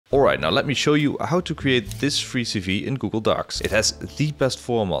Alright, now let me show you how to create this free CV in Google Docs. It has the best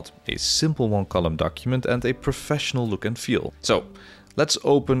format, a simple one-column document and a professional look and feel. So let's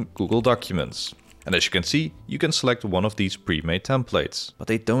open Google Documents. And as you can see, you can select one of these pre-made templates, but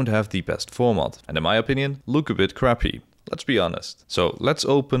they don't have the best format and in my opinion look a bit crappy. Let's be honest. So let's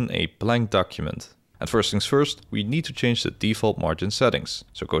open a blank document. And first things first, we need to change the default margin settings.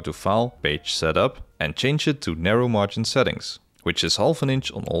 So go to File, Page Setup and change it to Narrow Margin Settings, which is 1/2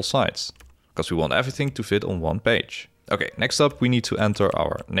 inch on all sides, because we want everything to fit on one page. Okay, next up we need to enter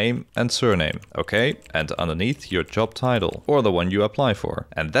our name and surname. Okay, and underneath your job title or the one you apply for.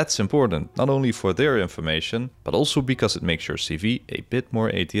 And that's important, not only for their information, but also because it makes your CV a bit more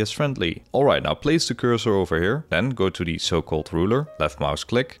ATS friendly. Alright, now place the cursor over here, then go to the so-called ruler, left mouse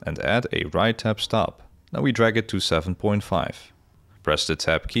click and add a right tab stop. Now we drag it to 7.5. Press the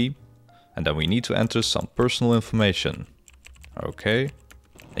tab key and then we need to enter some personal information. Okay.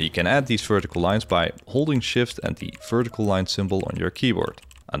 And you can add these vertical lines by holding Shift and the vertical line symbol on your keyboard.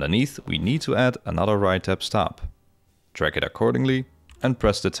 Underneath, we need to add another right tab stop. Drag it accordingly and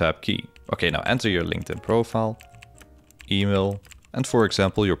press the tab key. Okay, now enter your LinkedIn profile, email, and for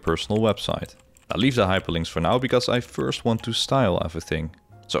example your personal website. Now leave the hyperlinks for now because I first want to style everything.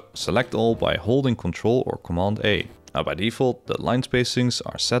 So select all by holding Ctrl or Command A. Now by default, the line spacings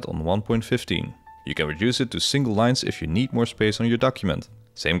are set on 1.15. You can reduce it to single lines if you need more space on your document.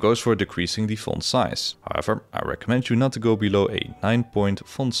 Same goes for decreasing the font size. However, I recommend you not to go below a 9-point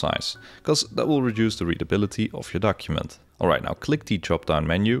font size, because that will reduce the readability of your document. Alright, now click the drop down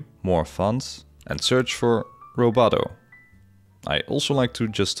menu, More Fonts, and search for Roboto. I also like to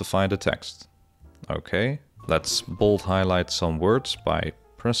justify the text. Okay, let's bold highlight some words by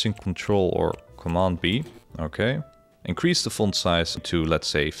pressing Ctrl or Command B. Okay, increase the font size to let's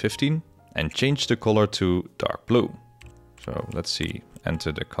say 15 and change the color to dark blue. So let's see,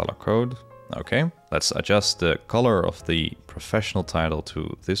 enter the color code. Okay, let's adjust the color of the professional title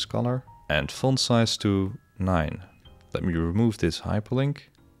to this color and font size to 9. Let me remove this hyperlink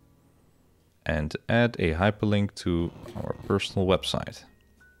and add a hyperlink to our personal website.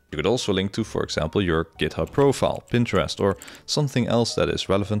 You could also link to, for example, your GitHub profile, Pinterest, or something else that is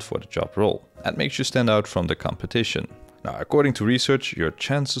relevant for the job role and makes you stand out from the competition. Now, according to research, your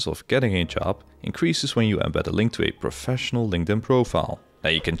chances of getting a job increases when you embed a link to a professional LinkedIn profile. Now,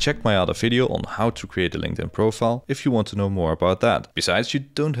 you can check my other video on how to create a LinkedIn profile if you want to know more about that. Besides, you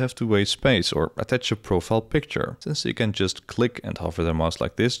don't have to waste space or attach a profile picture, since you can just click and hover the mouse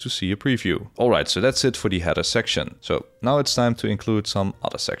like this to see a preview. Alright, so that's it for the header section. So now it's time to include some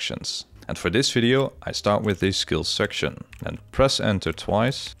other sections. And for this video, I start with the skills section. And press enter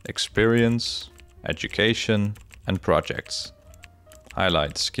twice, experience, education, and projects.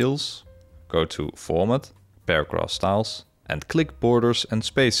 Highlight skills, go to format, paragraph styles, and click borders and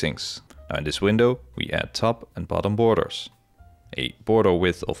spacings. Now in this window, we add top and bottom borders. A border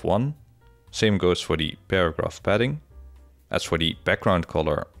width of 1. Same goes for the paragraph padding. As for the background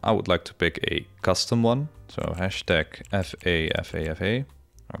color, I would like to pick a custom one. So hashtag FAFAFA.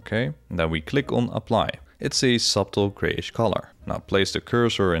 Okay, and then we click on apply. It's a subtle grayish color. Now place the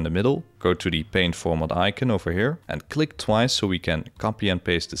cursor in the middle, go to the paint format icon over here and click twice so we can copy and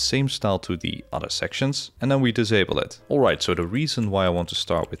paste the same style to the other sections and then we disable it. Alright, so the reason why I want to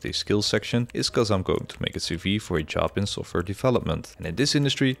start with the skills section is because I'm going to make a CV for a job in software development. And in this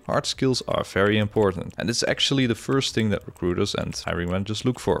industry, hard skills are very important and it's actually the first thing that recruiters and hiring managers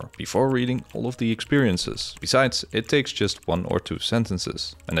look for before reading all of the experiences. Besides, it takes just 1 or 2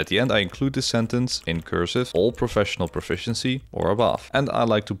 sentences. And at the end I include this sentence in cursive, all professional proficiency or above. And I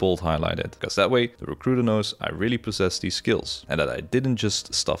like to bold highlight it, because that way the recruiter knows I really possess these skills and that I didn't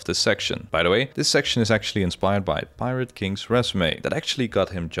just stuff this section. By the way, this section is actually inspired by Pirate King's resume that actually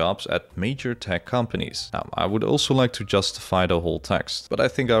got him jobs at major tech companies. Now, I would also like to justify the whole text, but I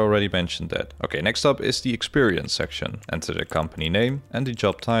think I already mentioned that. Okay, next up is the experience section. Enter the company name and the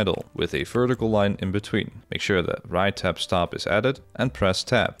job title with a vertical line in between. Make sure the right tab stop is added and press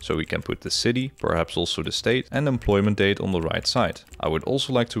tab so we can put the city, perhaps also the state and employment date on the right side. I would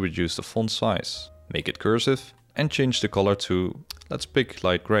also like to reduce the font size, make it cursive and change the color to, let's pick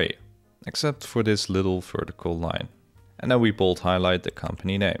light gray, except for this little vertical line. And then we bold highlight the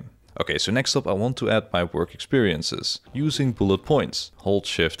company name. Okay, so next up I want to add my work experiences using bullet points. Hold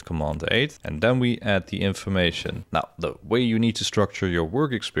Shift Command 8 and then we add the information. Now, the way you need to structure your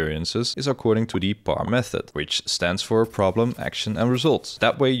work experiences is according to the PAR method, which stands for problem, action and results.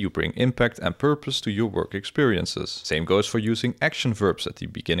 That way you bring impact and purpose to your work experiences. Same goes for using action verbs at the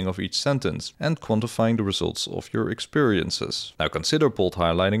beginning of each sentence and quantifying the results of your experiences. Now consider bold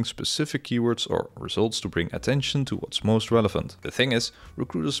highlighting specific keywords or results to bring attention to what's most relevant. The thing is,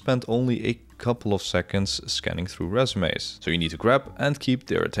 recruiters spend only a couple of seconds scanning through resumes, so you need to grab and keep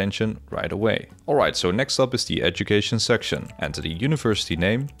their attention right away. Alright, so next up is the education section. Enter the university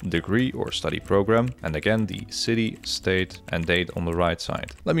name, degree or study program, and again the city, state and date on the right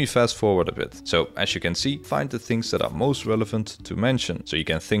side. Let me fast forward a bit. So as you can see, find the things that are most relevant to mention. So you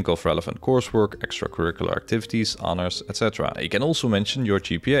can think of relevant coursework, extracurricular activities, honors, etc. You can also mention your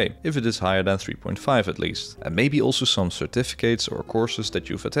GPA, if it is higher than 3.5 at least. And maybe also some certificates or courses that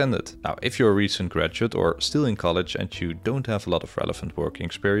you've attended. Now, if you're a recent graduate or still in college and you don't have a lot of relevant working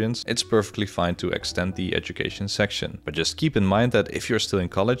experience, it's perfectly fine to extend the education section. But just keep in mind that if you're still in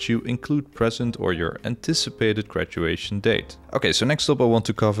college, you include present or your anticipated graduation date. Okay, so next up I want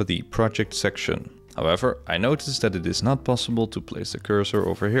to cover the project section. However, I noticed that it is not possible to place the cursor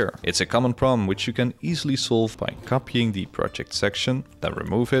over here. It's a common problem which you can easily solve by copying the project section, then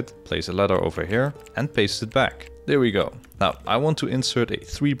remove it, place a letter over here and paste it back. There we go. Now I want to insert a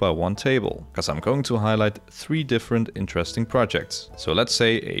 3x1 table because I'm going to highlight 3 different interesting projects. So let's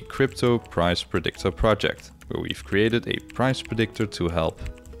say a crypto price predictor project where we've created a price predictor to help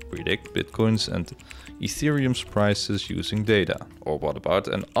predict Bitcoins and Ethereum's prices using data. Or what about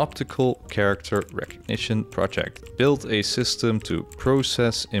an optical character recognition project? Build a system to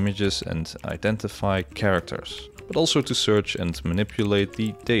process images and identify characters, but also to search and manipulate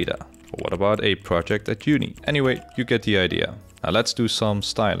the data. Or what about a project at uni? Anyway, you get the idea. Now let's do some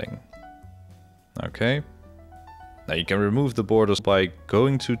styling. Okay. Now you can remove the borders by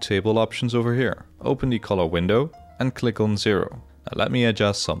going to table options over here. Open the color window and click on 0. Now let me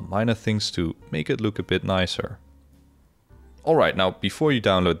adjust some minor things to make it look a bit nicer. Alright, now before you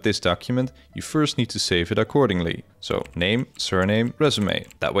download this document, you first need to save it accordingly. So name, surname, resume.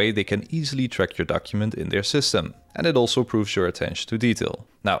 That way they can easily track your document in their system. And it also proves your attention to detail.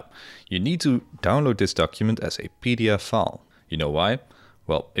 Now, you need to download this document as a PDF file. You know why?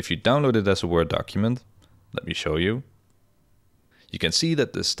 Well, if you download it as a Word document, let me show you. You can see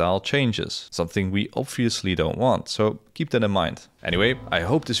that the style changes, something we obviously don't want, so keep that in mind. Anyway, I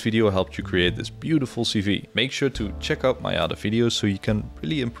hope this video helped you create this beautiful CV. Make sure to check out my other videos so you can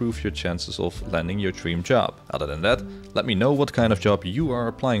really improve your chances of landing your dream job. Other than that, let me know what kind of job you are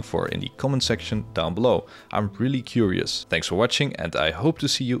applying for in the comment section down below. I'm really curious. Thanks for watching and I hope to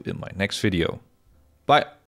see you in my next video. Bye!